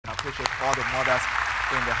appreciate all the mothers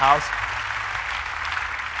in the house.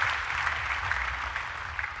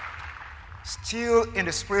 Still in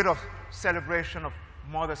the spirit of celebration of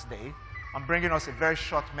Mother's Day, I'm bringing us a very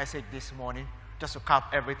short message this morning just to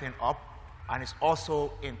cap everything up. And it's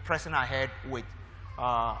also in pressing ahead with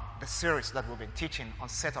the series that we've been teaching on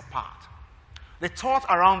Set Apart. The thought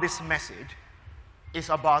around this message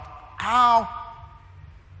is about how,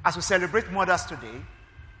 as we celebrate mothers today,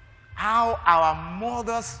 how our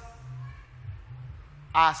mothers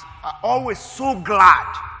are always so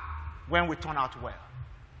glad when we turn out well,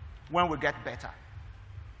 when we get better.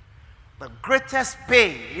 The greatest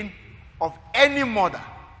pain of any mother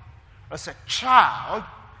is a child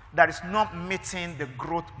that is not meeting the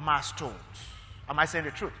growth milestones. Am I saying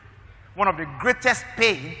the truth? One of the greatest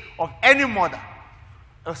pain of any mother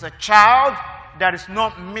is a child that is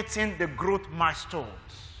not meeting the growth milestones.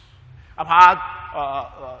 I've had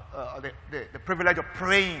the privilege of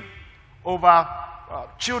praying over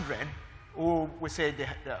children who we say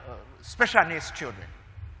the special needs children.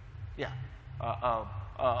 Yeah.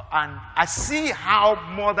 And I see how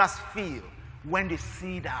mothers feel when they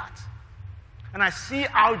see that. And I see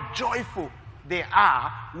how joyful they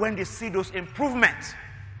are when they see those improvements.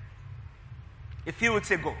 A few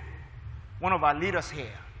weeks ago, one of our leaders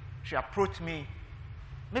here, she approached me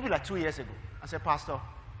maybe like 2 years ago and said, "Pastor,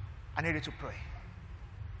 I needed to pray.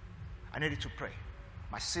 I needed to pray.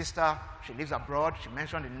 My sister, she lives abroad. She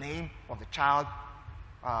mentioned the name of the child.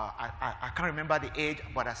 I can't remember the age,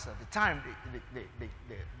 but at the time,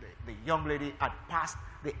 the young lady had passed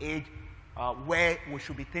the age where we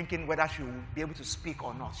should be thinking whether she would be able to speak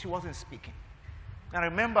or not. She wasn't speaking. And I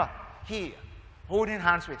remember here, holding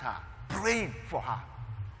hands with her, praying for her.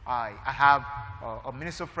 I have a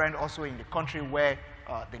minister friend also in the country where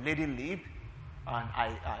the lady lived, and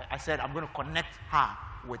I said, I'm going to connect her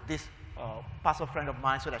with this pastor friend of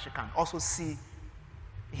mine so that she can also see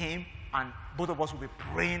him, and both of us will be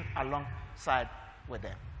praying alongside with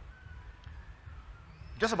them.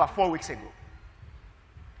 Just about 4 weeks ago,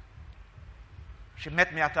 she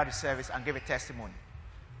met me after the service and gave a testimony.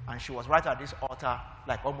 And she was right at this altar,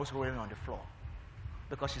 like almost rolling on the floor.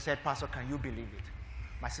 Because she said, "Pastor, can you believe it?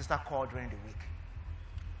 My sister called during the week.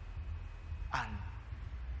 And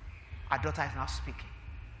our daughter is now speaking.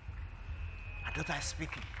 Our daughter is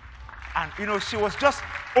speaking." And, you know, she was just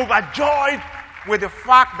overjoyed with the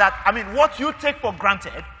fact that, I mean, what you take for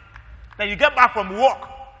granted, that you get back from work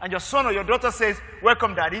and your son or your daughter says,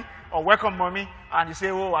 "Welcome, Daddy," or "Welcome, Mommy," and you say,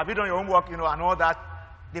 "Oh, have you done your homework?" You know, and all that.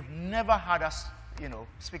 They've never heard us, you know,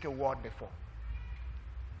 speak a word before.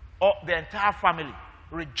 Or the entire family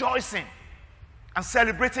rejoicing and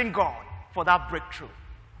celebrating God for that breakthrough.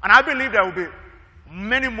 And I believe there will be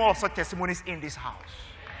many more such testimonies in this house.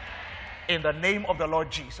 In the name of the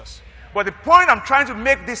Lord Jesus. But the point I'm trying to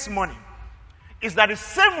make this morning is that the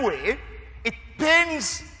same way it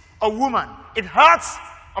pains a woman, it hurts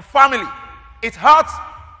a family, it hurts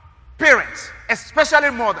parents, especially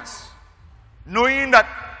mothers, knowing that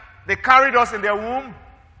they carried us in their womb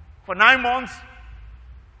for 9 months,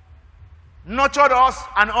 nurtured us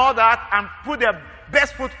and all that, and put their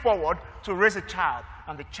best foot forward to raise a child,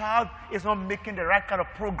 and the child is not making the right kind of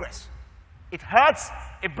progress. It hurts,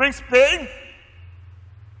 it brings pain.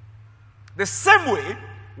 The same way,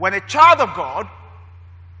 when a child of God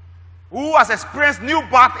who has experienced new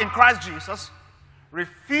birth in Christ Jesus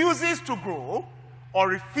refuses to grow or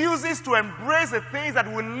refuses to embrace the things that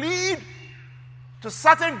will lead to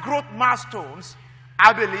certain growth milestones,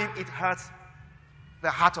 I believe it hurts the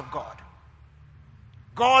heart of God.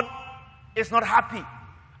 God is not happy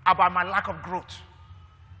about my lack of growth.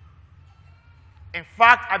 In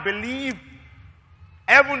fact, I believe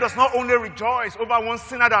heaven does not only rejoice over one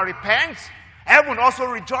sinner that repents, heaven also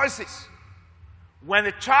rejoices when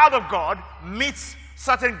the child of God meets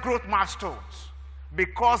certain growth milestones,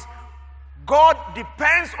 because God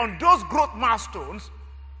depends on those growth milestones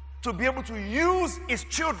to be able to use his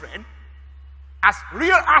children as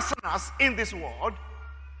real arsenals in this world,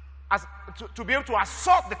 as to be able to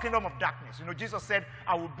assault the kingdom of darkness. You know, Jesus said,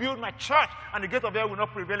 "I will build my church, and the gate of hell will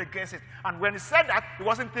not prevail against it." And when he said that, he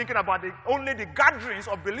wasn't thinking about only the gatherings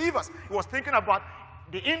of believers. He was thinking about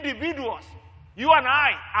the individuals, you and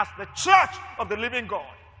I, as the church of the living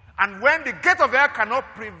God. And when the gate of hell cannot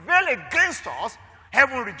prevail against us,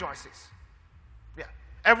 heaven rejoices. Yeah,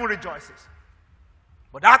 heaven rejoices.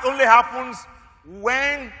 But that only happens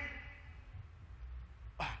when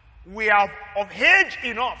we are of age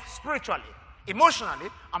enough, spiritually,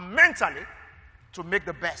 emotionally, and mentally, to make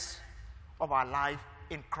the best of our life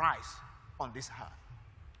in Christ on this earth.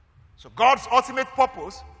 So God's ultimate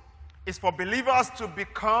purpose is for believers to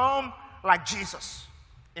become like Jesus,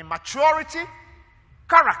 in maturity,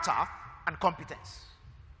 character, and competence.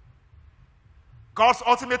 God's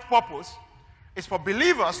ultimate purpose is for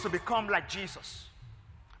believers to become like Jesus.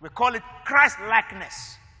 We call it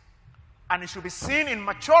Christ-likeness. And it should be seen in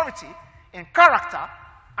maturity, in character,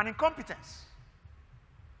 and in competence.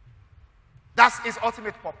 That's his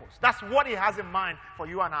ultimate purpose. That's what he has in mind for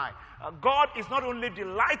you and I. God is not only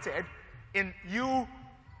delighted in you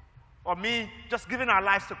or me just giving our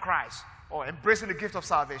lives to Christ or embracing the gift of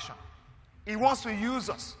salvation. He wants to use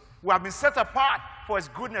us. We have been set apart for his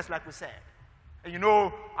goodness, like we said. And you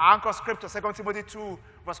know, our anchor scripture, 2 Timothy 2,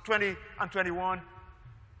 verse 20 and 21.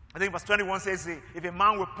 I think verse 21 says, if a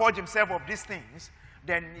man will purge himself of these things,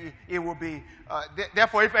 then he will be,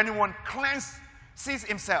 therefore if anyone cleanses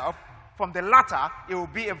himself from the latter, it will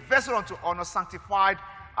be a vessel unto honor, sanctified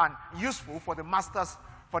and useful for the master,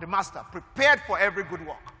 prepared for every good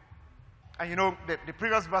work. And you know, the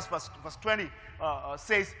previous verse 20,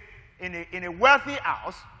 says, in a wealthy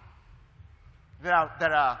house, there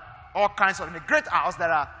are all kinds of, in a great house,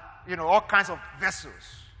 there are, you know, all kinds of vessels.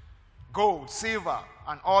 Gold, silver,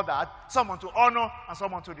 and all that. Some unto honor and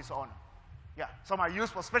some unto dishonor. Yeah, some are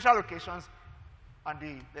used for special occasions, and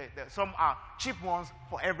some are cheap ones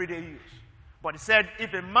for everyday use. But he said,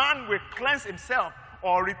 if a man will cleanse himself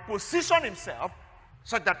or reposition himself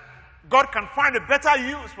so that God can find a better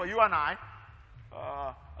use for you and I,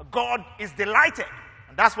 God is delighted.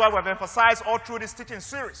 And that's why we've emphasized all through this teaching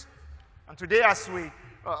series. And today, as we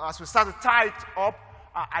start to tie it up,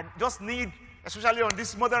 I just need, especially on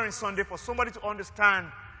this Mothering Sunday, for somebody to understand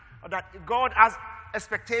that God has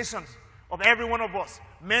expectations of every one of us,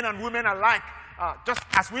 men and women alike, just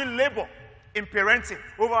as we labor in parenting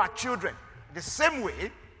over our children. The same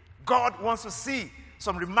way, God wants to see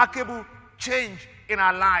some remarkable change in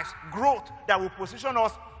our lives, growth that will position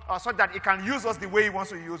us so that he can use us the way he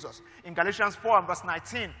wants to use us. In Galatians 4 and verse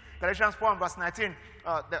 19,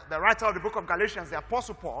 the writer of the book of Galatians, the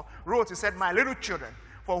Apostle Paul, wrote, he said, my little children,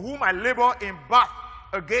 for whom I labor in birth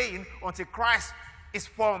again until Christ is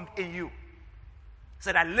formed in you. He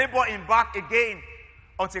said, I labor in birth again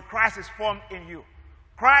until Christ is formed in you.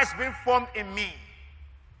 Christ being formed in me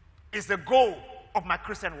is the goal of my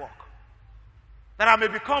Christian walk. That I may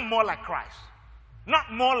become more like Christ.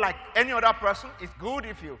 Not more like any other person. It's good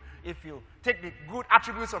if you take the good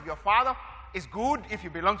attributes of your father. It's good if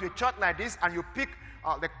you belong to a church like this and you pick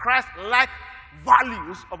the Christ-like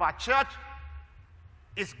values of our church.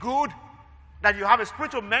 It's good that you have a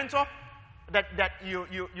spiritual mentor that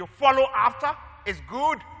you follow after. It's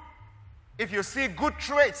good if you see good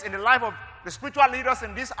traits in the life of the spiritual leaders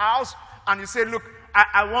in this house and you say, look,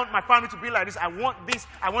 I want my family to be like this. I want this.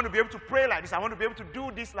 I want to be able to pray like this. I want to be able to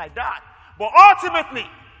do this like that. But ultimately,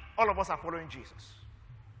 all of us are following Jesus.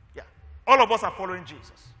 Yeah, all of us are following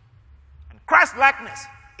Jesus. And Christ-likeness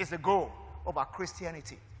is the goal of our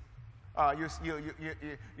Christianity.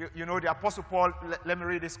 You know the Apostle Paul, let me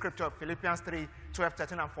read this scripture, Philippians 3, 12,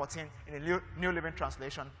 13, and 14 in the New Living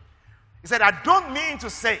Translation. He said, I don't mean to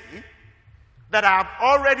say that I have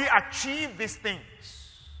already achieved these things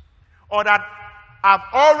or that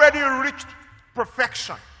I've already reached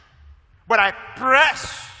perfection, but I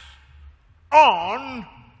press on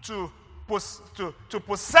to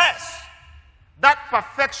possess that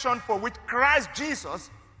perfection for which Christ Jesus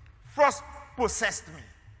first possessed me.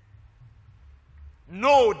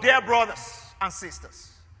 No, dear brothers and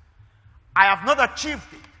sisters, I have not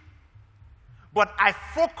achieved it, but I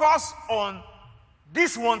focus on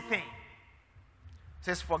this one thing. It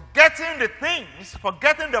says, forgetting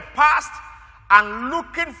the past and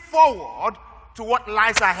looking forward to what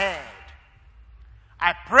lies ahead.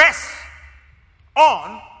 I press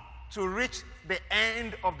on to reach the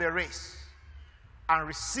end of the race and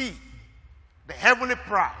receive the heavenly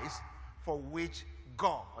prize for which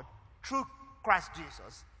God, through Christ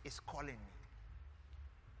Jesus, is calling me.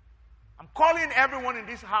 I'm calling everyone in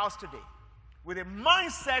this house today with a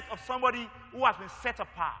mindset of somebody who has been set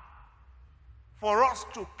apart for us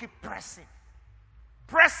to keep pressing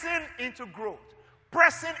into growth,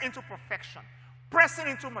 pressing into perfection, pressing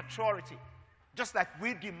into maturity, just like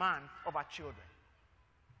we demand of our children.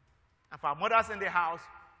 And for our mothers in the house,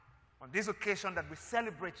 on this occasion that we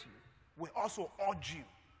celebrate you, we also urge you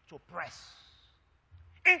to press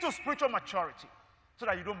into spiritual maturity so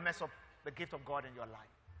that you don't mess up the gift of God in your life.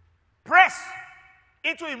 Press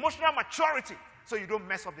into emotional maturity so you don't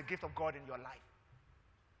mess up the gift of God in your life.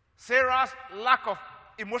 Sarah's lack of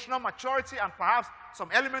emotional maturity and perhaps some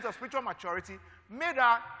element of spiritual maturity made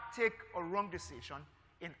her take a wrong decision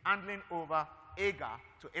in handing over Hagar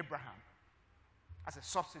to Abraham as a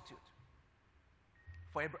substitute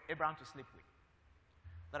for Abraham to sleep with.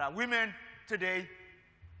 There are women today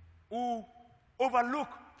who overlook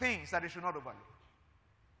things that they should not overlook,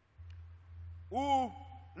 who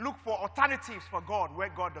look for alternatives for God where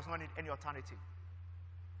God does not need any alternative.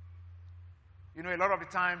 You know, a lot of the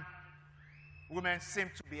time, women seem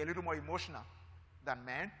to be a little more emotional than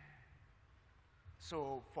men.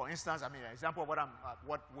 So, for instance, an example of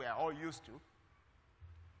what we are all used to.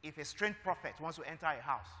 If a strange prophet wants to enter a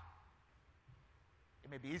house, it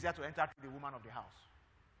may be easier to enter through the woman of the house.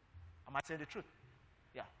 Am I saying the truth?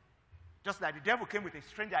 Yeah. Just like the devil came with a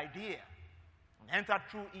strange idea and entered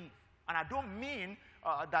through Eve. And I don't mean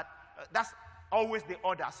that that's always the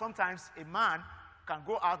order. Sometimes a man can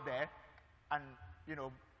go out there and,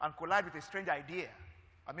 and collide with a strange idea.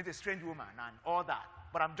 A strange woman and all that.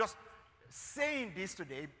 But I'm just saying this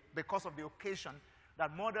today because of the occasion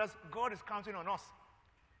that mothers, God is counting on us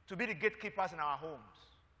to be the gatekeepers in our homes.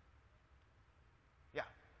 Yeah.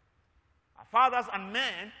 Our fathers and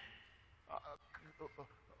men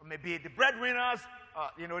may be the breadwinners,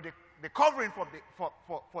 the covering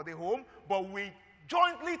for the home, but we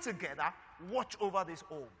jointly together watch over this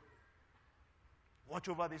home. Watch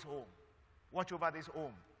over this home. Watch over this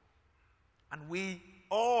home. And we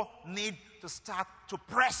all need to start to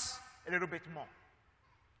press a little bit more.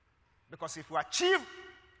 Because if we achieve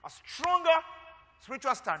a stronger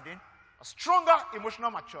spiritual standing, a stronger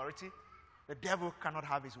emotional maturity, the devil cannot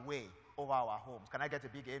have his way over our homes. Can I get a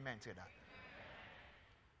big amen to that?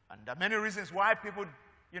 And there are many reasons why people,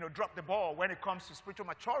 drop the ball when it comes to spiritual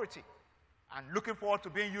maturity and looking forward to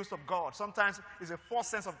being used of God. Sometimes it's a false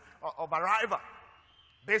sense of arrival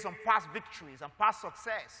based on past victories and past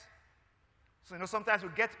success. So, sometimes we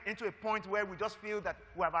get into a point where we just feel that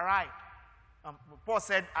we have arrived. Paul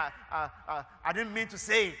said, I didn't mean to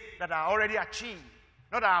say that I already achieved,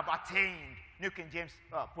 not that I have attained. New King James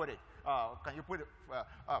put it. Can you put it,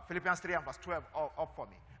 Philippians 3 and verse 12 up for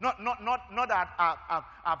me? Not that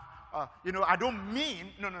I don't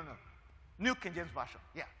mean, no. New King James Version,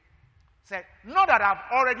 yeah. Said, not that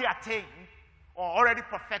I've already attained or already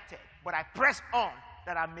perfected, but I press on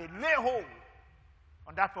that I may lay hold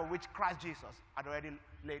on that for which Christ Jesus had already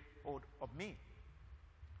laid hold of me.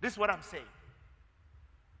 This is what I'm saying.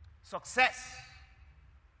 Success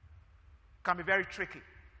can be very tricky.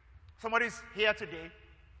 Somebody's here today.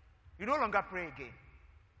 You no longer pray again.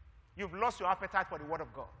 You've lost your appetite for the Word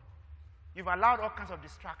of God. You've allowed all kinds of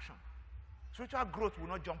distraction. Spiritual growth will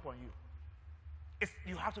not jump on you.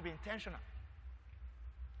 You have to be intentional.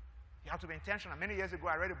 You have to be intentional. Many years ago,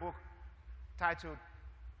 I read a book titled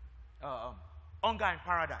Hunger in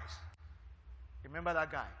Paradise. Remember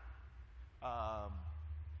that guy?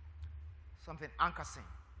 Something Ankerson.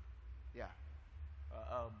 Yeah.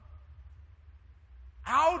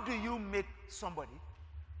 How do you make somebody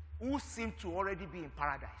who seemed to already be in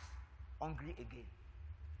paradise hungry again?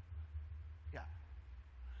 Yeah.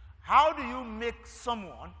 How do you make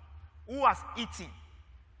someone who has eaten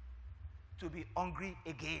to be hungry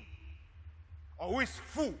again? Or who is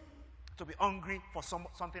full to be hungry for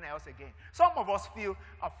something else again? Some of us feel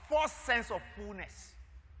a false sense of fullness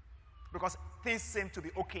because things seem to be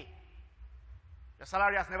okay. Your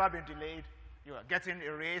salary has never been delayed. You are getting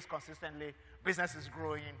a raise consistently. Business is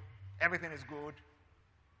growing. Everything is good.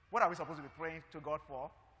 What are we supposed to be praying to God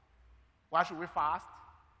for? Why should we fast?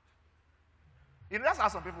 That's how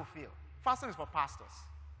some people feel. Fasting is for pastors.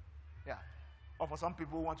 Yeah. Or for some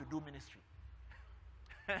people who want to do ministry.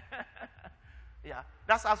 Yeah.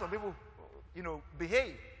 That's how some people,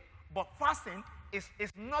 behave. But fasting is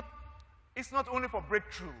not only for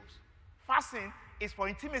breakthroughs. Fasting is for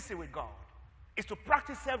intimacy with God. It's to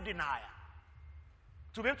practice self-denial.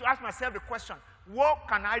 To be able to ask myself the question, what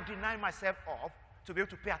can I deny myself of to be able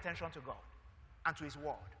to pay attention to God and to His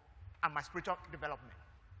Word and my spiritual development?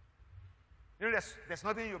 There's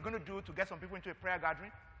nothing you're going to do to get some people into a prayer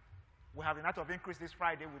gathering. We have a night of increase this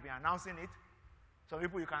Friday. We'll be announcing it. Some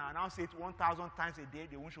people, you can announce it 1,000 times a day.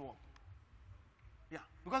 They won't show up. Yeah,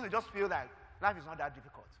 because they just feel that life is not that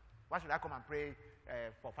difficult. Why should I come and pray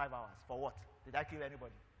for 5 hours? For what? Did I kill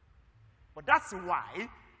anybody? But that's why,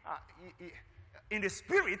 in the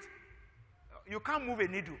spirit, you can't move a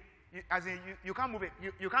needle. You can't move it.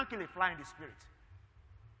 You can't kill a fly in the spirit.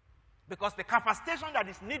 Because the capacitation that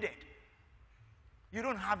is needed, you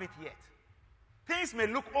don't have it yet. Things may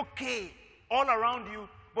look okay all around you,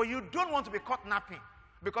 but you don't want to be caught napping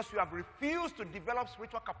because you have refused to develop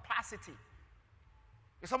spiritual capacity.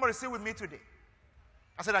 Is somebody still with me today?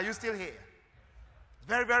 I said, are you still here? It's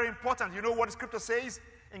very, very important. You know what the scripture says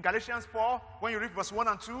in Galatians 4, when you read verse 1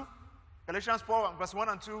 and 2? Galatians 4, verse 1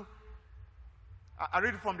 and 2. I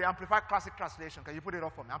read it from the Amplified Classic translation. Can you put it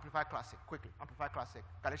up for me? Amplified Classic, quickly. Amplified Classic.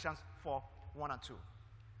 Galatians 4, 1 and 2.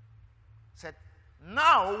 Said,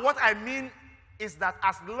 Now, what I mean is that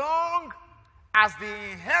as long as the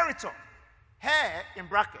inheritor, heir in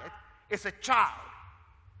bracket, is a child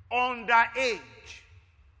under age,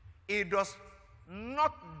 it does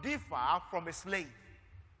not differ from a slave.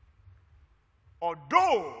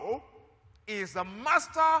 Although he is the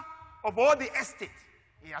master of all the estate,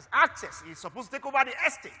 he has access, he is supposed to take over the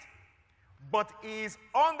estate, but he is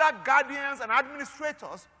under guardians and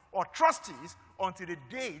administrators or trustees until the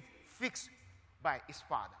date fixed by his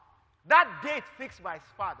father. That date fixed by his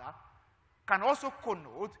father can also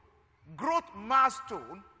connote growth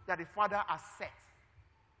milestone that the father has set.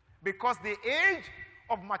 Because the age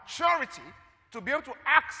of maturity to be able to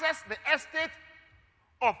access the estate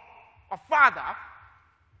of a father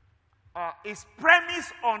is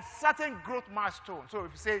premised on certain growth milestones. So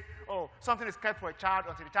if you say, oh, something is kept for a child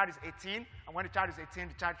until the child is 18, and when the child is 18,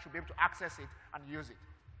 the child should be able to access it and use it.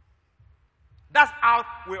 That's how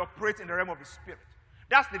we operate in the realm of the Spirit.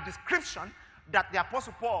 That's the description that the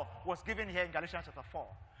Apostle Paul was given here in Galatians chapter 4.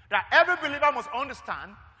 That every believer must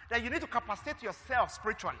understand that you need to capacitate yourself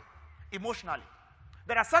spiritually, emotionally.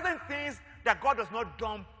 There are certain things that God does not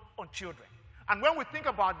dump on children. And when we think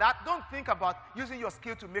about that, don't think about using your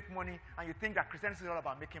skill to make money and you think that Christianity is all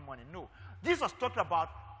about making money. No. Jesus talked about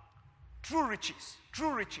true riches.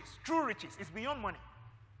 True riches. True riches. It's beyond money.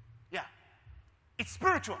 Yeah. It's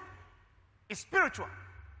spiritual. It's spiritual.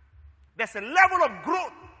 There's a level of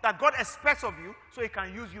growth that God expects of you so He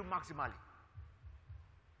can use you maximally.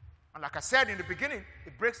 And like I said in the beginning,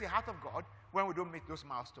 it breaks the heart of God when we don't meet those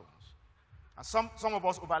milestones. And some of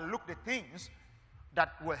us overlook the things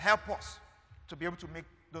that will help us to be able to make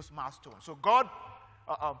those milestones. So God,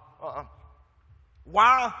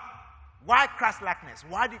 why Christ-likeness?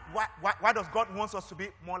 Why does God want us to be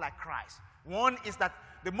more like Christ? One is that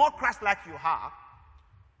the more Christ-like you are,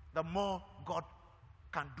 the more God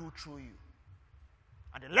can do through you.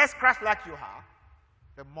 And the less Christ-like you are,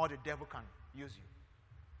 the more the devil can use you.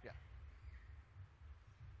 Yeah.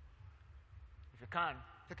 If you can,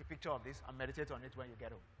 take a picture of this and meditate on it when you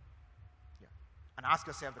get home. Yeah. And ask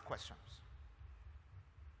yourself the questions.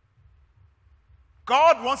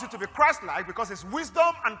 God wants you to be Christ-like because His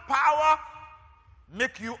wisdom and power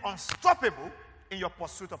make you unstoppable in your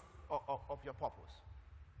pursuit of your purpose.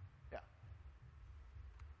 Yeah.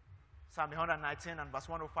 Psalm 119 and verse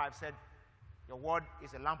 105 said, your word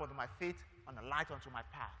is a lamp unto my feet and a light unto my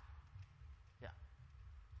path. Yeah.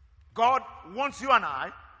 God wants you and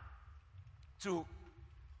I to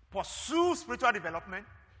pursue spiritual development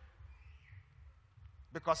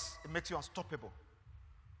because it makes you unstoppable.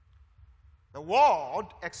 The world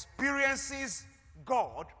experiences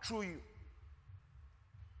God through you.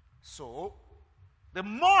 So, the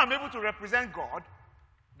more I'm able to represent God,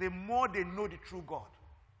 the more they know the true God.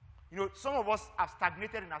 You know, some of us have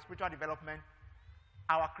stagnated in our spiritual development.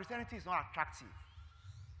 Our Christianity is not attractive.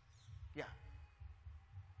 Yeah.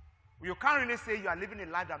 You can't really say you are living a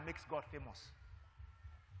life that makes God famous.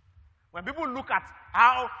 When people look at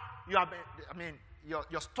how you are,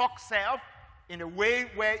 your stock self in a way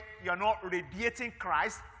where you're not radiating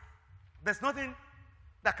Christ, there's nothing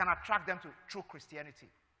that can attract them to true Christianity.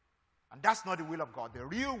 And that's not the will of God. The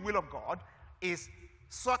real will of God is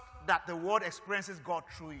such that the world experiences God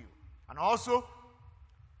through you. And also,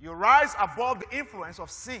 you rise above the influence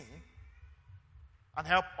of sin and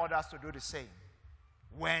help others to do the same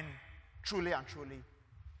when truly and truly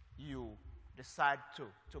you decide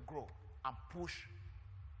to grow and push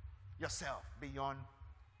yourself beyond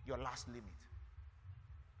your last limit.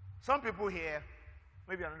 Some people here,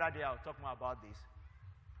 maybe another day I'll talk more about this.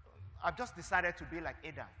 I've just decided to be like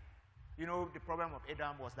Adam. You know, the problem of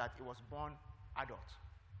Adam was that he was born adult.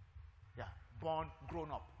 Yeah, born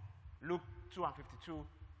grown up. Luke 2 and 52,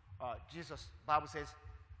 Jesus, Bible says,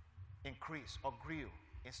 increase or grew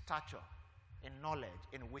in stature, in knowledge,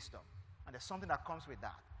 in wisdom. And there's something that comes with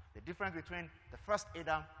that. The difference between the first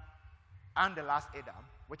Adam and the last Adam,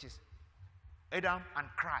 which is Adam and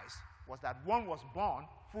Christ, was that one was born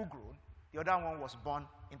full grown, the other one was born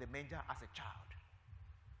in the manger as a child.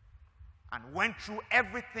 And went through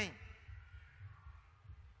everything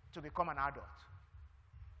to become an adult.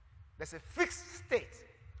 There's a fixed state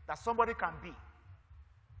that somebody can be.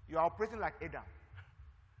 You are operating like Adam.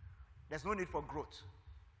 There's no need for growth.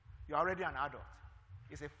 You're already an adult.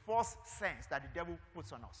 It's a false sense that the devil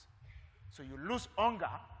puts on us. So you lose hunger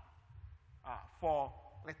for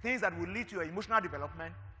the things that will lead to your emotional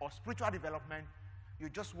development or spiritual development. You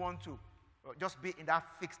just want to just be in that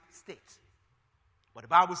fixed state. But the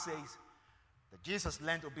Bible says that Jesus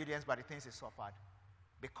learned obedience by the things He suffered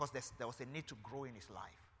because there was a need to grow in His life.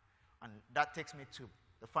 And that takes me to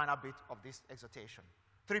the final bit of this exhortation.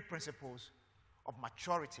 3 principles of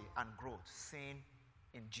maturity and growth seen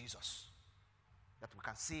in Jesus, that we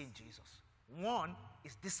can see in Jesus. One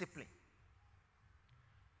is discipline.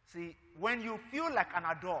 See, when you feel like an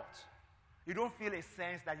adult, you don't feel a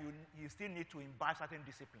sense that you still need to imbibe certain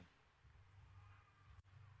discipline.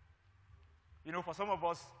 You know, for some of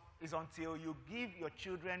us, it's until you give your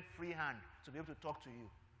children free hand to be able to talk to you.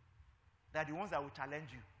 They're the ones that will challenge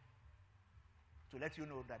you to let you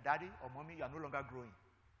know that daddy or mommy, you are no longer growing.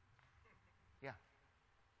 Yeah.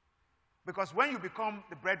 Because when you become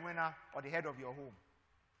the breadwinner or the head of your home,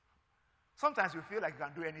 sometimes you feel like you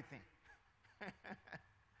can do anything.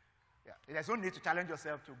 Yeah. There's no need to challenge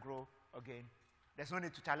yourself to grow again. There's no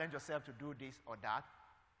need to challenge yourself to do this or that.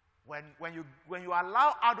 When you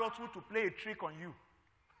allow adulthood to play a trick on you,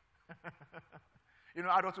 you know,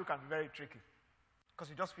 adulthood can be very tricky because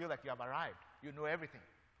you just feel like you have arrived. You know everything.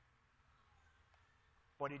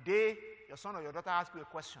 But the day your son or your daughter asks you a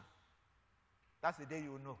question, that's the day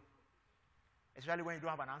you will know. Especially when you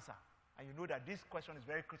don't have an answer. And you know that this question is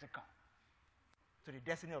very critical to the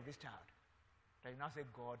destiny of this child. That you now say,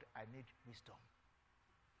 God, I need wisdom.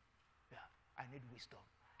 Yeah, I need wisdom.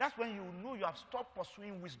 That's when you know you have stopped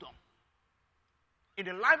pursuing wisdom. In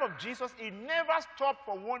the life of Jesus, he never stopped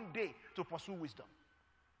for one day to pursue wisdom.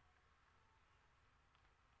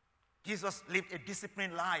 Jesus lived a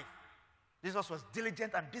disciplined life. Jesus was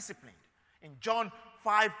diligent and disciplined. In John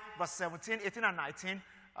 5, verse 17, 18, and 19,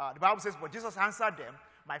 the Bible says, but Jesus answered them,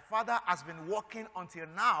 my Father has been working until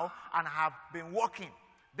now and have been working.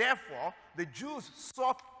 Therefore, the Jews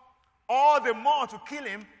sought all the more to kill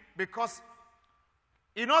him because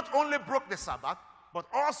he not only broke the Sabbath, but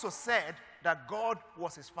also said that God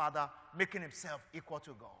was his Father, making himself equal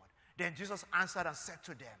to God. Then Jesus answered and said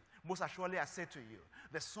to them, most assuredly I say to you,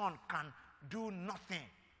 the Son can do nothing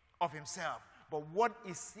of himself, but what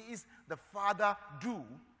he sees the Father do,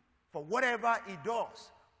 for whatever he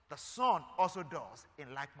does, the Son also does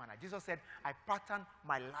in like manner. Jesus said, I pattern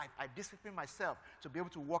my life, I discipline myself to be able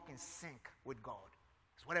to walk in sync with God.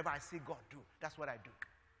 It's whatever I see God do, that's what I do.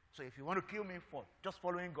 So if you want to kill me for just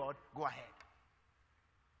following God, go ahead.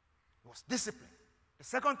 It was discipline. The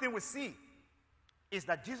second thing we see is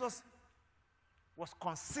that Jesus was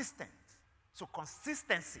consistent. So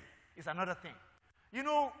consistency is another thing. You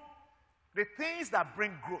know, the things that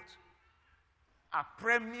bring growth are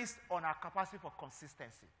premised on our capacity for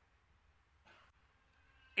consistency.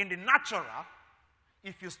 In the natural,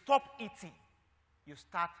 if you stop eating, you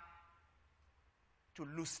start to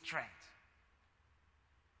lose strength.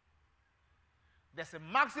 There's a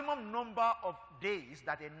maximum number of days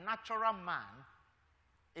that a natural man,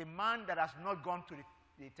 a man that has not gone to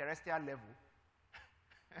the terrestrial level,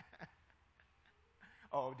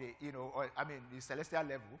 or the celestial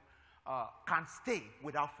level, can stay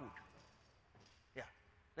without food. Yeah,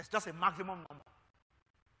 there's just a maximum number.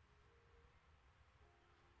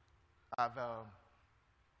 I have a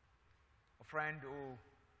friend who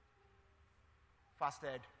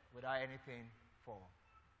fasted without anything for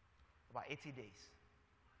about 80 days.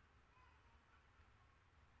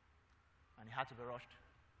 And he had to be rushed,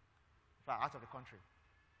 in fact, out of the country.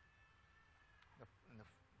 In the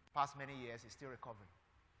past many years, he's still recovering.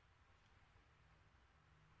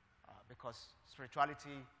 Because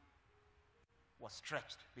spirituality was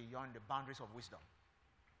stretched beyond the boundaries of wisdom.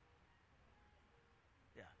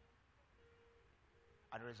 Yeah.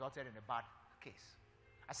 And it resulted in a bad case.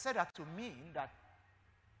 I said that to mean that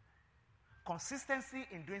consistency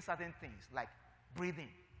in doing certain things, like breathing.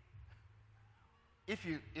 If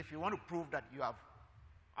you want to prove that you have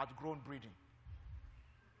outgrown breathing,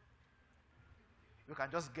 we can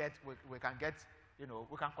just get, we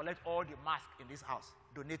can collect all the masks in this house,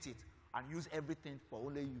 donate it, and use everything for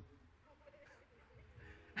only you.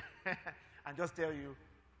 And just tell you,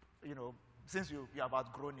 since you have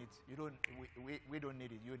outgrown it, we don't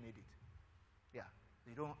need it, you need it. Yeah,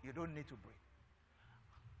 you don't need to breathe.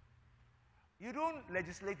 You don't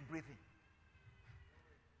legislate breathing.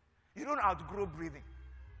 You don't outgrow breathing.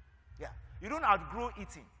 Yeah, you don't outgrow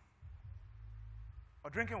eating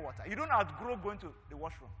or drinking water. You don't outgrow going to the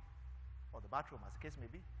washroom or the bathroom, as the case may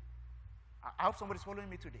be. I hope somebody's following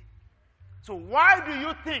me today. So why do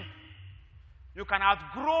you think you can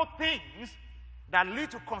outgrow things that lead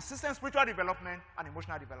to consistent spiritual development and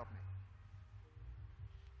emotional development?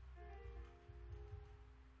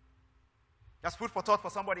 That's food for thought for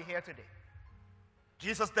somebody here today.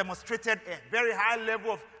 Jesus demonstrated a very high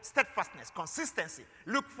level of steadfastness, consistency.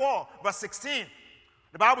 Luke 4, verse 16.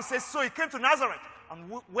 The Bible says, so he came to Nazareth, and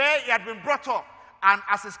where he had been brought up. And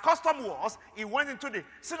as his custom was, he went into the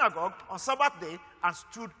synagogue on Sabbath day and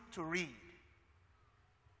stood to read.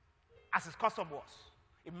 As his custom was.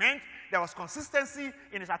 It meant there was consistency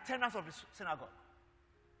in his attendance of the synagogue.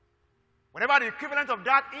 Whatever the equivalent of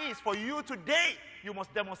that is for you today, you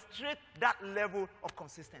must demonstrate that level of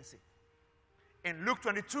consistency. In Luke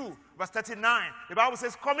 22, verse 39, the Bible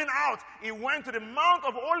says, coming out, he went to the Mount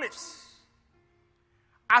of Olives,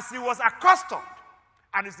 as he was accustomed,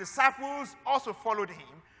 and his disciples also followed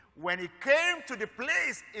him. When he came to the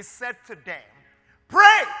place, he said to them,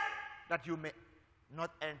 pray that you may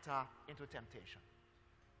not enter into temptation.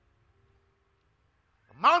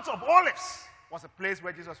 The Mount of Olives was a place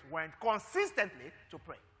where Jesus went consistently to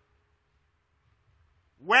pray.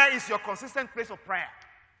 Where is your consistent place of prayer?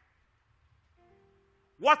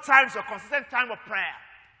 What time is your consistent time of prayer?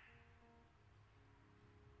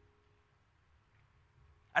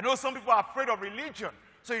 I know some people are afraid of religion,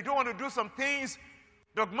 so you don't want to do some things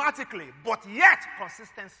dogmatically, but yet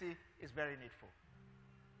consistency is very needful.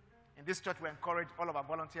 In this church, we encourage all of our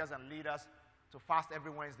volunteers and leaders to fast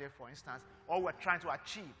every Wednesday, for instance. All we're trying to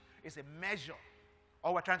achieve is a measure.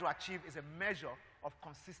 All we're trying to achieve is a measure of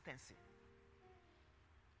consistency.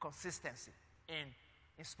 Consistency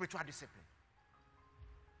in spiritual discipline.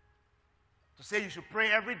 To say you should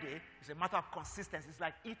pray every day is a matter of consistency. It's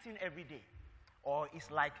like eating every day, or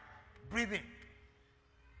it's like breathing.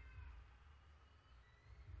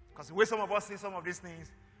 Because the way some of us see some of these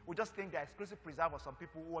things, we just think they're exclusive preserve of some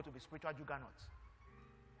people who want to be spiritual juggernauts.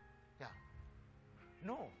 Yeah.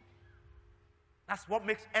 No. That's what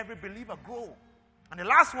makes every believer grow. And the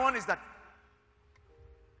last one is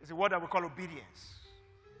a word that we call obedience.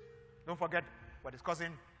 Don't forget, we're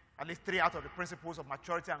discussing at least 3 out of the principles of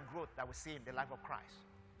maturity and growth that we see in the life of Christ.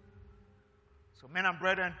 So men and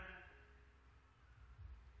brethren,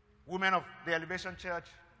 women of the Elevation Church,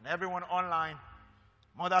 and everyone online,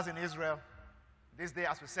 mothers in Israel, this day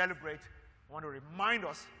as we celebrate, I want to remind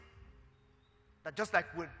us that just like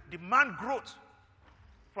we demand growth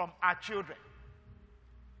from our children,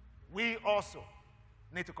 we also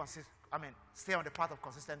need to stay on the path of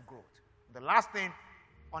consistent growth. The last thing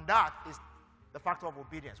on that is the factor of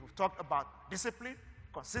obedience. We've talked about discipline,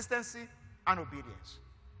 consistency, and obedience.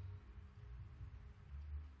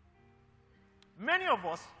 Many of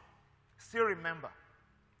us still remember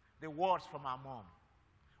the words from our mom.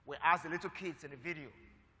 We asked the little kids in the video,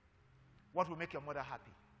 what will make your mother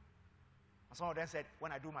happy? And some of them said,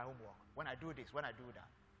 when I do my homework, when I do this, when I do that.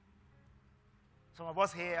 Some of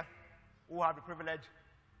us here who have the privilege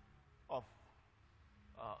of,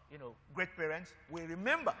 great parents, we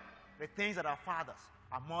remember the things that our fathers,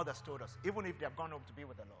 our mothers told us, even if they have gone home to be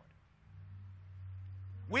with the Lord.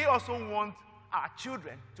 We also want our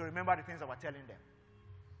children to remember the things that we're telling them.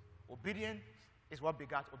 Obedience is what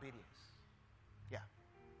begat obedience. Yeah.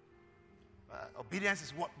 Obedience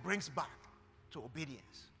is what brings back to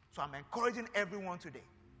obedience. So I'm encouraging everyone today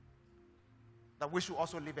that we should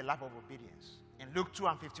also live a life of obedience. In Luke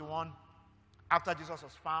 2:51, after Jesus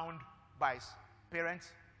was found by his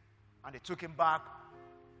parents and they took him back,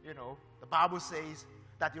 the Bible says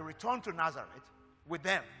that he returned to Nazareth with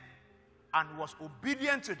them and was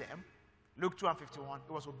obedient to them. Luke 2:51,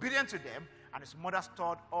 he was obedient to them, and his mother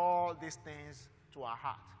stored all these things to her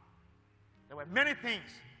heart. There were many things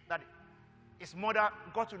that his mother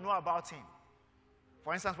got to know about him.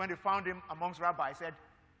 For instance, when they found him amongst rabbis, he said,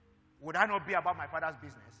 would I not be about my father's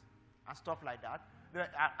business? And stuff like that.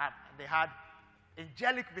 They had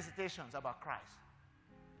angelic visitations about Christ.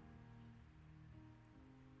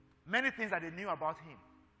 Many things that they knew about him.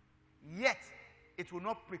 Yet, it will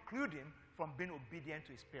not preclude him from being obedient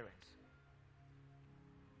to his parents.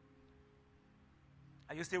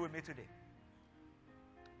 Are you still with me today?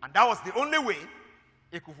 And that was the only way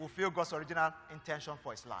he could fulfill God's original intention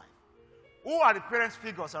for his life. Who are the parents'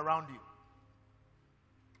 figures around you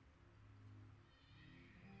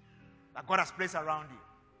that God has placed around you?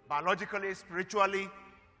 Biologically, spiritually,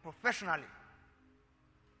 professionally.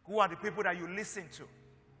 Who are the people that you listen to?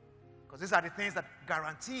 Because these are the things that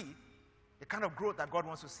guarantee the kind of growth that God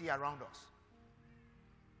wants to see around us.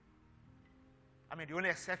 The only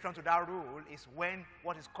exception to that rule is when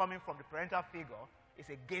what is coming from the parental figure is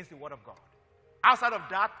against the Word of God. Outside of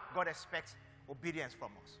that, God expects obedience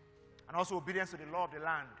from us. And also obedience to the law of the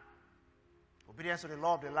land. Obedience to the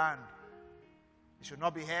law of the land. It should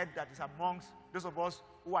not be heard that it's amongst those of us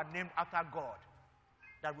who are named after God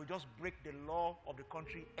that we just break the law of the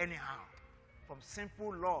country anyhow. From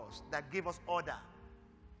simple laws that give us order,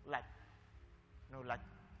 like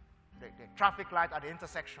the traffic light at the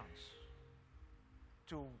intersections,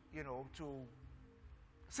 to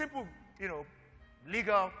simple,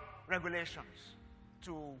 legal regulations,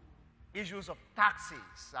 to issues of taxes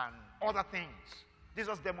and other things.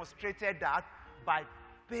 Jesus demonstrated that by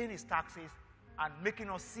paying his taxes and making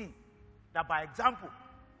us see that by example,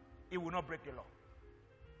 he will not break the law.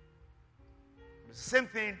 It's the same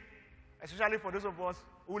thing, especially for those of us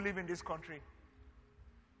who live in this country.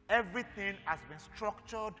 Everything has been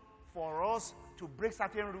structured for us to break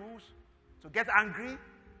certain rules, to get angry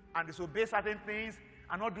and disobey certain things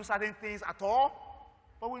and not do certain things at all.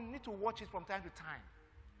 But we need to watch it from time to time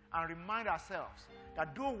and remind ourselves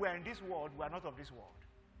that though we are in this world, we are not of this world.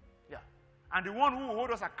 Yeah. And the one who will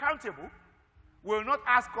hold us accountable will not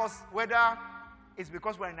ask us whether it's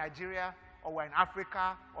because we're in Nigeria or we're in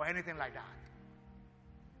Africa or anything like that.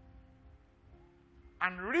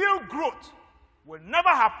 And real growth will never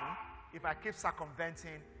happen if I keep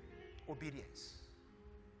circumventing obedience.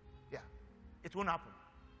 Yeah, it won't happen.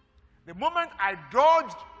 The moment I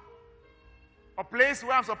dodged a place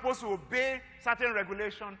where I'm supposed to obey certain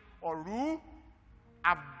regulation or rule,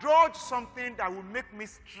 I've dodged something that will make me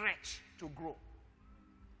stretch to grow.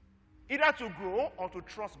 Either to grow or to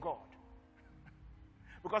trust God.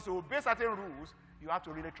 Because to obey certain rules, you have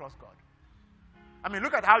to really trust God. I mean,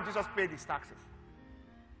 look at how Jesus paid his taxes.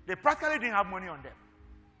 They practically didn't have money on them.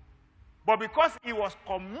 But because he was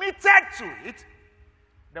committed to it,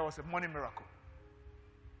 there was a money miracle.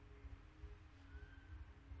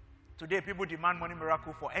 Today, people demand money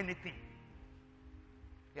miracle for anything.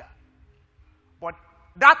 Yeah. But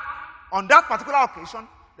on that particular occasion,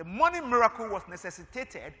 the money miracle was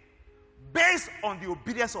necessitated based on the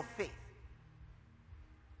obedience of faith.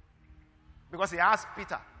 Because he asked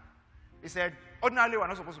Peter, he said, ordinarily we're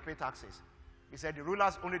not supposed to pay taxes. He said the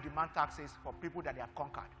rulers only demand taxes for people that they have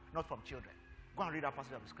conquered, not from children. Go and read that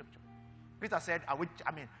passage of the scripture. Peter said,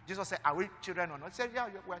 Jesus said, are we children or not? He said, yeah,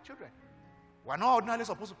 we are children. We're not ordinarily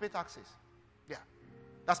supposed to pay taxes. Yeah.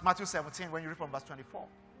 That's Matthew 17 when you read from verse 24.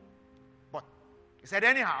 But he said,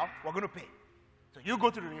 anyhow, we're going to pay. So you go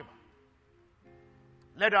to the river.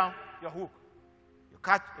 Lay down your hook. You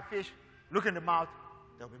catch a fish, look in the mouth,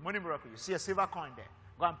 there will be money miracle. You see a silver coin there.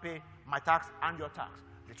 Go and pay my tax and your tax.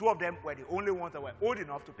 The two of them were the only ones that were old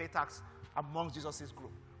enough to pay tax amongst Jesus'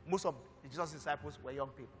 group. Most of Jesus' disciples were young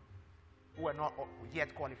people who were not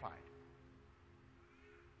yet qualified.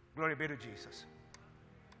 Glory be to Jesus.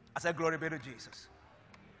 I said, glory be to Jesus.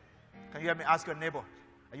 Can you hear me? Ask your neighbor,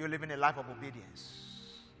 are you living a life of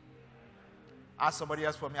obedience? Ask somebody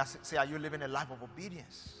else for me. Say, are you living a life of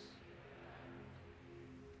obedience?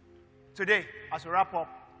 Today, as we wrap up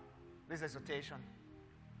this exhortation,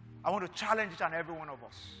 I want to challenge each and every one of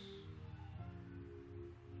us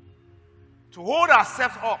to hold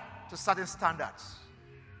ourselves up to certain standards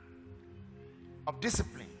of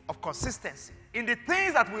discipline, of consistency, in the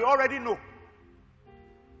things that we already know,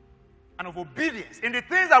 and of obedience, in the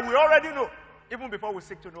things that we already know, even before we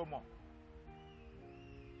seek to know more.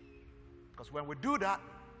 Because when we do that,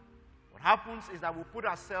 what happens is that we put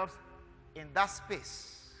ourselves in that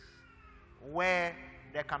space where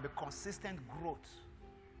there can be consistent growth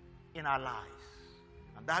in our lives.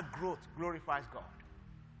 And that growth glorifies God.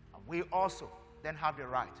 And we also then have the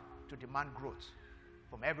right to demand growth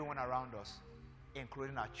from everyone around us,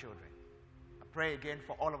 including our children. I pray again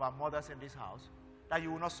for all of our mothers in this house that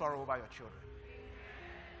you will not sorrow over your children.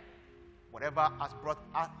 Whatever has brought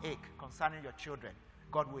ache concerning your children,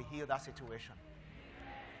 God will heal that situation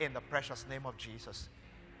in the precious name of Jesus.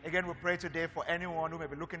 Again, we pray today for anyone who may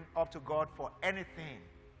be looking up to God for anything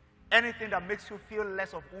that makes you feel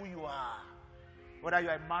less of who you are, whether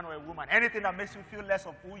you're a man or a woman, anything that makes you feel less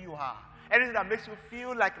of who you are, anything that makes you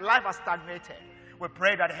feel like life has stagnated. We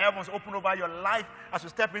pray that heavens open over your life as you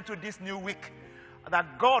step into this new week,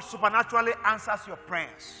 that God supernaturally answers your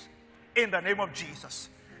prayers in the name of Jesus.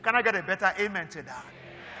 Can I get a better amen to that?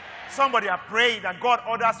 Somebody, I pray that God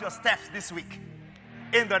orders your steps this week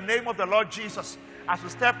in the name of the Lord Jesus. As you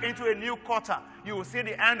step into a new quarter, you will see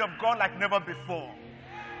the hand of God like never before.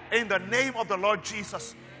 In the name of the Lord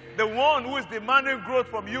Jesus, the one who is demanding growth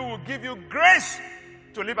from you will give you grace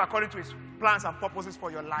to live according to his plans and purposes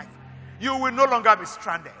for your life. You will no longer be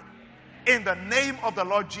stranded. In the name of the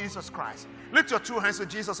Lord Jesus Christ. Lift your two hands to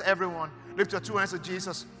Jesus, everyone. Lift your two hands to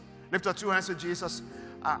Jesus. Lift your two hands to Jesus.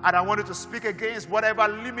 And I want you to speak against whatever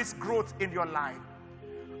limits growth in your life.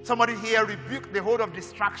 Somebody here, rebuke the hold of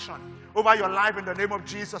distraction over your life in the name of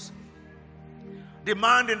Jesus.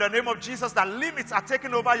 Demand in the name of Jesus that limits are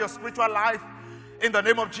taken over your spiritual life. In the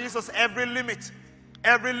name of Jesus, every limit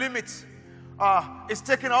is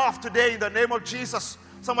taken off today in the name of Jesus.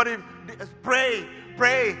 Somebody pray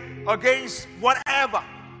against whatever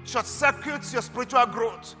short-circuits your spiritual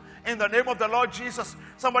growth in the name of the Lord Jesus.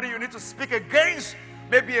 Somebody, you need to speak against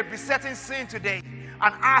maybe a besetting sin today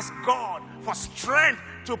and ask God for strength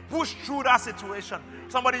to push through that situation.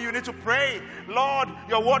 Somebody, you need to pray. Lord,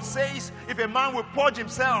 your word says if a man will purge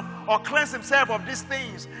himself or cleanse himself of these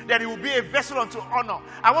things, that he will be a vessel unto honor.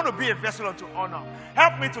 I want to be a vessel unto honor.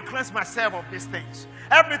 Help me to cleanse myself of these things.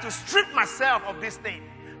 Help me to strip myself of this thing.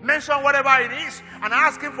 Mention whatever it is and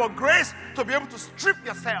ask him for grace to be able to strip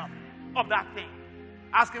yourself of that thing.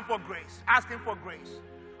 Ask him for grace. Ask him for grace.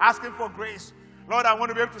 Ask him for grace. Lord, I want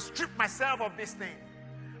to be able to strip myself of this thing.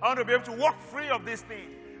 I want to be able to walk free of this thing.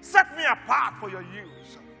 Set me apart for your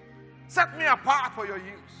use. Set me apart for your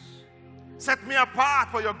use. Set me apart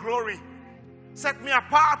for your glory. Set me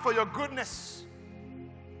apart for your goodness.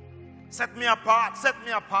 Set me apart. Set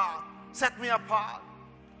me apart. Set me apart.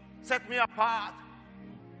 Set me apart.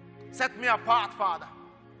 Set me apart, Father.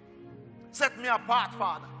 Set me apart,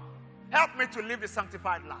 Father. Help me to live the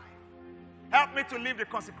sanctified life. Help me to live the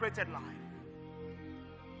consecrated life.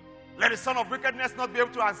 Let the son of wickedness not be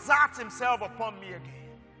able to exert himself upon me again.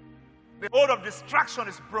 The hold of distraction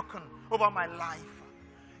is broken over my life.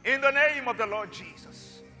 In the name of the Lord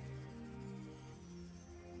Jesus.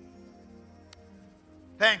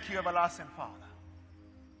 Thank you, everlasting Father.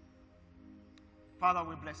 Father,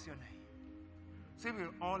 we bless your name. See, we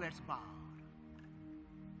all let's bow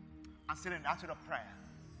and still in attitude of prayer.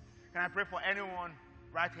 Can I pray for anyone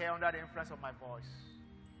right here under the influence of my voice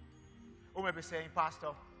who may be saying, Pastor,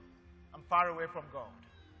 I'm far away from God,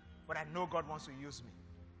 but I know God wants to use me.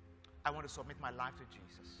 I want to submit my life to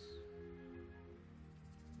Jesus.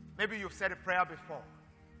 Maybe you've said a prayer before,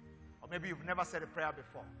 or maybe you've never said a prayer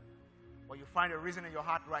before, but you find a reason in your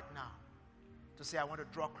heart right now to say, I want to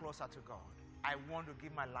draw closer to God. I want to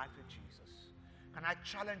give my life to Jesus. Can I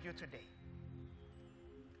challenge you today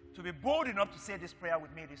to be bold enough to say this prayer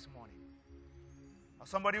with me this morning? Or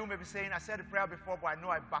somebody who may be saying, I said a prayer before, but I know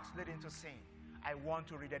I backslid into sin. I want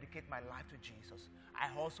to rededicate my life to Jesus. I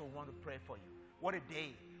also want to pray for you. What a day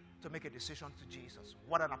to make a decision to Jesus.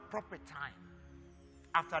 What an appropriate time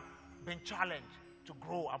after being challenged to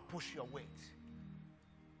grow and push your weight.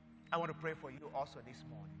 I want to pray for you also this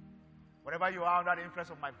morning. Wherever you are under the influence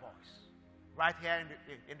of my voice, right here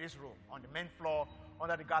in this room, on the main floor,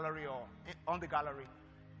 under the gallery, or on the gallery,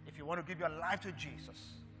 if you want to give your life to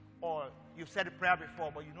Jesus, or you've said a prayer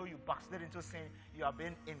before, but you know you backslid into sin, you have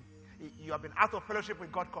been out of fellowship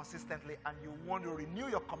with God consistently, and you want to renew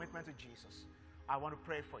your commitment to Jesus, I want to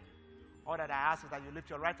pray for you. All that I ask is that you lift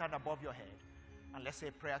your right hand above your head, and let's say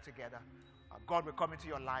a prayer together. God will come into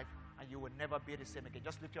your life, and you will never be the same again.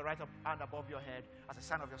 Just lift your right hand above your head as a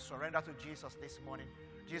sign of your surrender to Jesus this morning.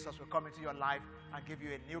 Jesus will come into your life and give you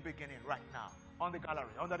a new beginning right now. On the gallery,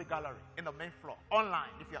 under the gallery, in the main floor, online.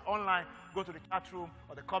 If you're online, go to the chat room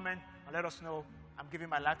or the comment and let us know, I'm giving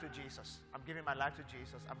my life to Jesus. I'm giving my life to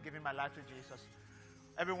Jesus. I'm giving my life to Jesus.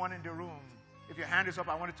 Everyone in the room, if your hand is up,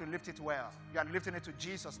 I want you to lift it well. You are lifting it to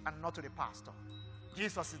Jesus and not to the pastor.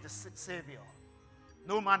 Jesus is the Savior.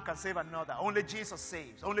 No man can save another. Only Jesus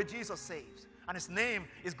saves. Only Jesus saves. And his name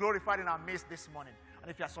is glorified in our midst this morning. And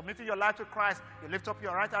if you are submitting your life to Christ, you lift up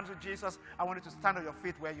your right hand to Jesus. I want you to stand on your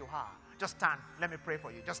feet where you are. Just stand. Let me pray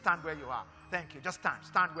for you. Just stand where you are. Thank you. Just stand.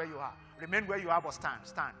 Stand where you are. Remain where you are, but stand.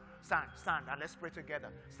 Stand. Stand. Stand. And let's pray together.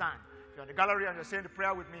 Stand. If you're in the gallery and you're saying the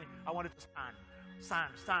prayer with me, I want you to stand.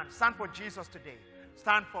 Stand. Stand. Stand for Jesus today.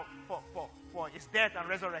 Stand for his death and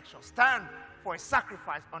resurrection. Stand for his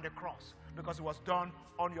sacrifice on the cross, because it was done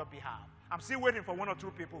on your behalf. I'm still waiting for one or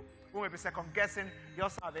two people who may be second-guessing your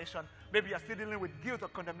salvation. Maybe you're still dealing with guilt or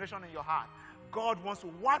condemnation in your heart. God wants to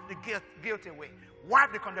wipe the guilt away,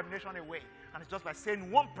 wipe the condemnation away. And it's just by saying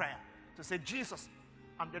one prayer to say, Jesus,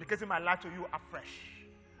 I'm dedicating my life to you afresh.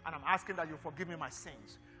 And I'm asking that you forgive me my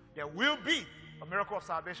sins. There will be a miracle of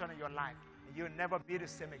salvation in your life, and you'll never be the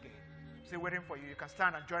same again. Still waiting for you. You can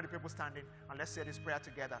stand and join the people standing, and let's say this prayer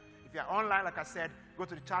together. If you're online, like I said, go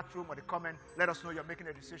to the chat room or the comment. Let us know you're making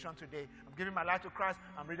a decision today. I'm giving my life to Christ.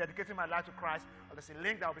 I'm rededicating my life to Christ. There's a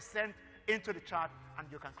link that will be sent into the chat, and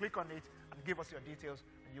you can click on it and give us your details,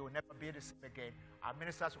 and you will never be the same again. Our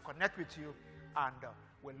ministers will connect with you, and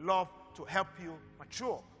we'll love to help you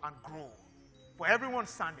mature and grow. For everyone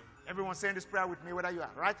standing, everyone saying this prayer with me, whether you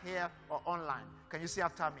are right here or online, can you say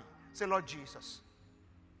after me? Say, Lord Jesus,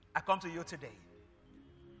 I come to you today.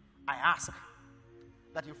 I ask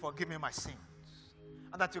that you forgive me my sins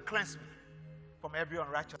and that you cleanse me from every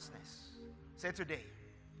unrighteousness. Say today,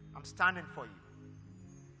 I'm standing for you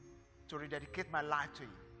to rededicate my life to you,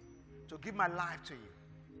 to give my life to you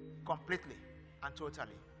completely and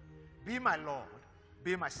totally. Be my Lord,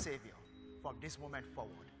 be my Savior from this moment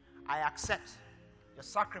forward. I accept your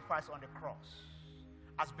sacrifice on the cross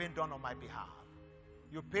has been done on my behalf.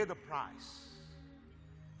 You pay the price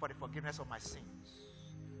for the forgiveness of my sins.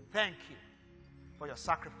 Thank you for your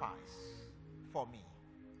sacrifice for me.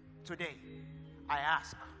 Today, I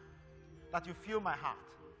ask that you fill my heart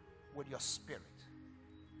with your Spirit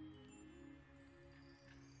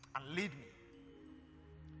and lead me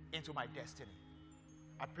into my destiny.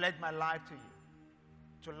 I pledge my life to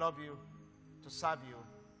you, to love you, to serve you,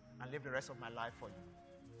 and live the rest of my life for you.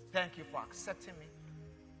 Thank you for accepting me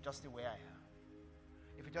just the way I am.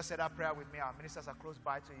 If you just said that prayer with me, our ministers are close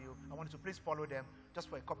by to you. I want you to please follow them just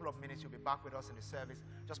for a couple of minutes. You'll be back with us in the service.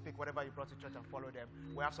 Just pick whatever you brought to church and follow them.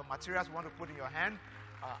 We have some materials we want to put in your hand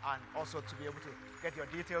and also to be able to get your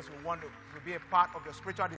details. We want to be a part of your spiritual